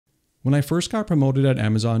When I first got promoted at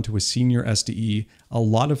Amazon to a senior SDE, a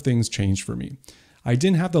lot of things changed for me. I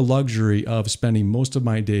didn't have the luxury of spending most of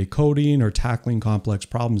my day coding or tackling complex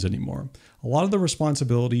problems anymore. A lot of the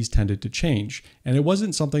responsibilities tended to change, and it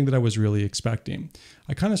wasn't something that I was really expecting.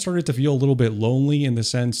 I kind of started to feel a little bit lonely in the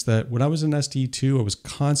sense that when I was in SDE2, I was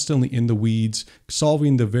constantly in the weeds,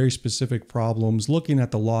 solving the very specific problems, looking at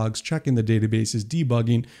the logs, checking the databases,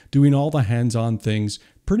 debugging, doing all the hands-on things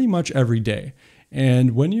pretty much every day.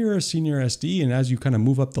 And when you're a senior SD and as you kind of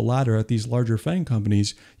move up the ladder at these larger FANG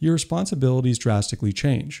companies, your responsibilities drastically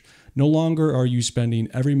change. No longer are you spending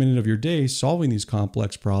every minute of your day solving these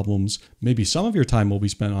complex problems. Maybe some of your time will be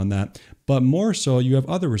spent on that, but more so you have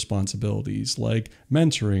other responsibilities like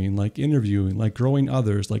mentoring, like interviewing, like growing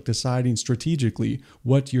others, like deciding strategically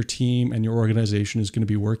what your team and your organization is going to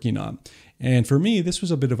be working on. And for me, this was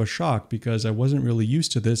a bit of a shock because I wasn't really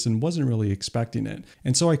used to this and wasn't really expecting it.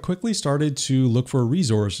 And so I quickly started to look for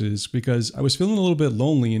resources because I was feeling a little bit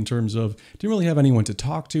lonely in terms of didn't really have anyone to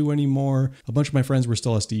talk to anymore. A bunch of my friends were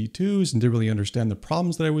still SDE2s and didn't really understand the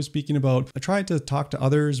problems that I was speaking about. I tried to talk to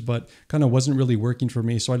others, but kind of wasn't really working for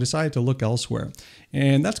me. So I decided to look elsewhere.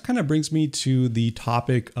 And that kind of brings me to the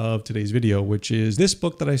topic of today's video, which is this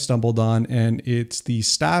book that I stumbled on, and it's The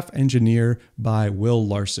Staff Engineer by Will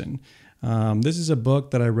Larson. This is a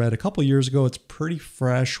book that I read a couple years ago. It's pretty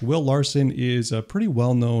fresh. Will Larson is a pretty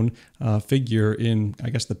well-known figure in,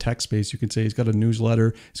 I guess, the tech space, you could say. He's got a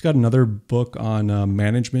newsletter. He's got another book on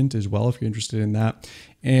management as well, if you're interested in that.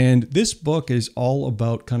 And this book is all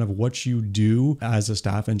about kind of what you do as a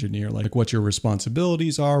staff engineer, like what your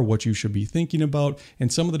responsibilities are, what you should be thinking about,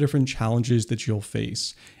 and some of the different challenges that you'll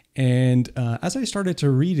face. And as I started to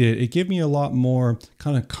read it, it gave me a lot more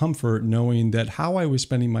kind of comfort knowing that how I was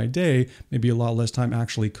spending my day, maybe a lot less time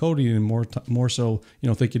actually coding and more so,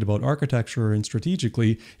 thinking about architecture and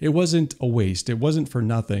strategically, it wasn't a waste. It wasn't for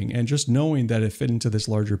nothing. And just knowing that it fit into this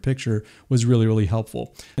larger picture was really, really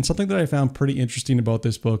helpful. And something that I found pretty interesting about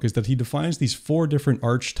this book is that he defines these 4 different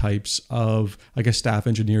archetypes of, I guess, staff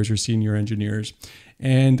engineers or senior engineers.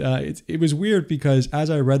 And it was weird because as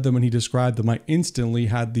I read them and he described them, I instantly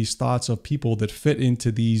had these thoughts of people that fit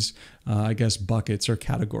into these, I guess, buckets or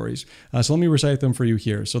categories. So let me recite them for you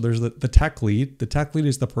here. So there's the tech lead. The tech lead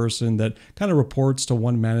is the person that kind of reports to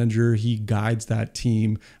one manager. He guides that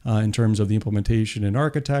team in terms of the implementation and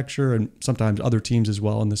architecture and sometimes other teams as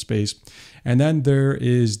well in the space. And then there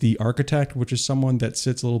is the architect, which is someone that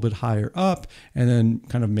sits a little bit higher up and then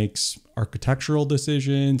kind of makes architectural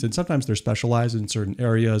decisions. And sometimes they're specialized in certain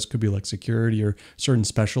areas, could be like security or certain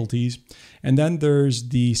specialties. And then there's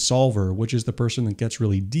the solver, which is the person that gets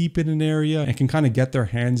really deep in an area and can kind of get their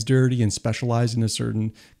hands dirty and specialize in a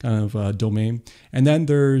certain kind of domain. And then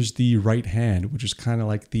there's the right hand, which is kind of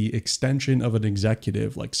like the extension of an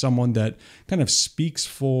executive, like someone that kind of speaks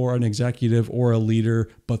for an executive or a leader,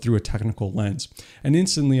 but through a technical lens. And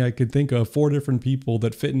instantly I could think of 4 different people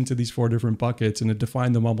that fit into these 4 different buckets, and it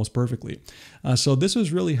defined them almost perfectly. So this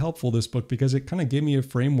was really helpful, this book, because it kind of gave me a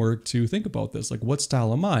framework to think about this. Like, what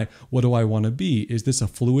style am I? What do I want to be? Is this a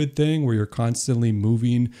fluid thing where you're constantly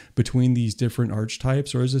moving between these different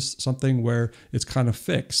archetypes, or is this something where it's kind of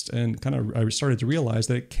fixed? And kind of I started to realize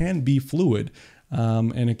that it can be fluid.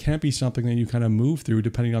 And it can't be something that you kind of move through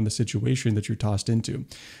depending on the situation that you're tossed into.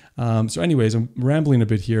 So anyways, I'm rambling a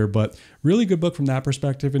bit here, but really good book from that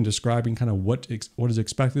perspective and describing kind of what is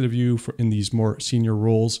expected of you in these more senior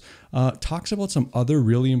roles. Talks about some other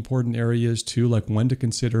really important areas too, like when to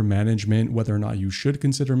consider management, whether or not you should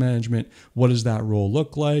consider management, what does that role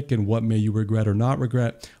look like, and what may you regret or not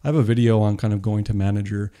regret. I have a video on kind of going to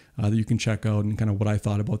manager that you can check out and kind of what I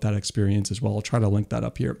thought about that experience as well. I'll try to link that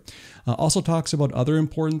up here. Also talks about other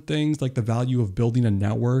important things like the value of building a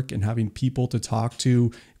network and having people to talk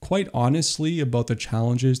to quite honestly about the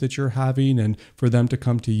challenges that you're having, and for them to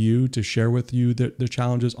come to you to share with you the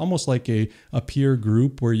challenges, almost like a peer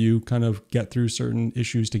group where you kind of get through certain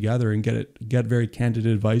issues together and get very candid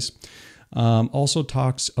advice. Also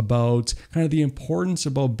talks about kind of the importance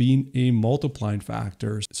about being a multiplying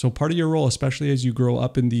factor. So part of your role, especially as you grow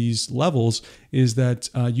up in these levels, is that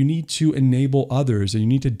you need to enable others and you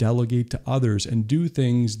need to delegate to others and do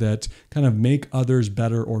things that kind of make others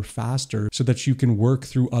better or faster so that you can work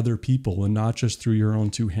through other people and not just through your own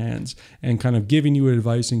 2 hands. And kind of giving you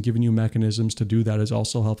advice and giving you mechanisms to do that is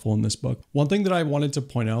also helpful in this book. One thing that I wanted to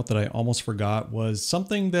point out that I almost forgot was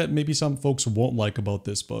something that maybe some folks won't like about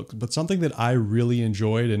this book, but something that I really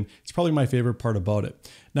enjoyed, and it's probably my favorite part about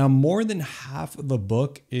it. Now, more than half of the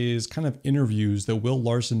book is kind of interviews that Will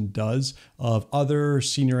Larson does of other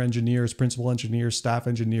senior engineers, principal engineers, staff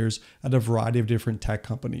engineers at a variety of different tech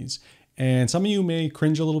companies. And some of you may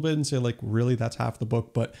cringe a little bit and say like, really, that's half the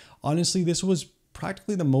book. But honestly, this was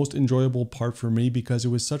practically the most enjoyable part for me because it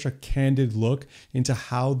was such a candid look into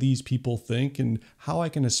how these people think and how I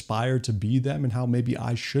can aspire to be them and how maybe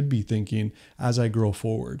I should be thinking as I grow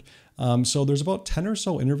forward. So there's about 10 or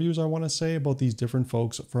so interviews I want to say about these different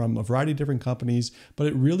folks from a variety of different companies, but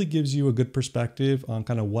it really gives you a good perspective on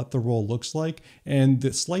kind of what the role looks like and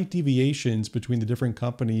the slight deviations between the different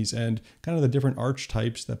companies and kind of the different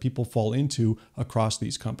archetypes that people fall into across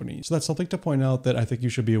these companies. So that's something to point out that I think you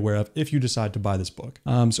should be aware of if you decide to buy this book.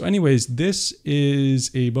 So anyways, this is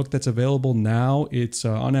a book that's available now. It's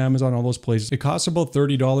on Amazon, all those places. It costs about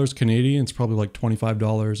 $30 Canadian. It's probably like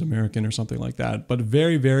 $25 American or something like that, but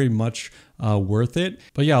very, very much worth it.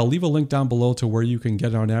 But yeah, I'll leave a link down below to where you can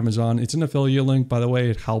get it on Amazon. It's an affiliate link, by the way.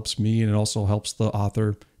 It helps me and it also helps the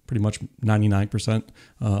author. Pretty much 99%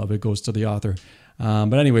 of it goes to the author.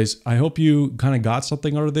 But anyways, I hope you kind of got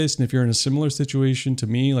something out of this. And if you're in a similar situation to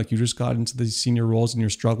me, like you just got into these senior roles and you're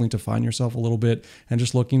struggling to find yourself a little bit and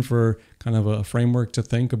just looking for kind of a framework to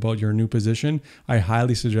think about your new position, I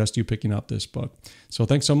highly suggest you picking up this book. So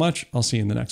thanks so much. I'll see you in the next one.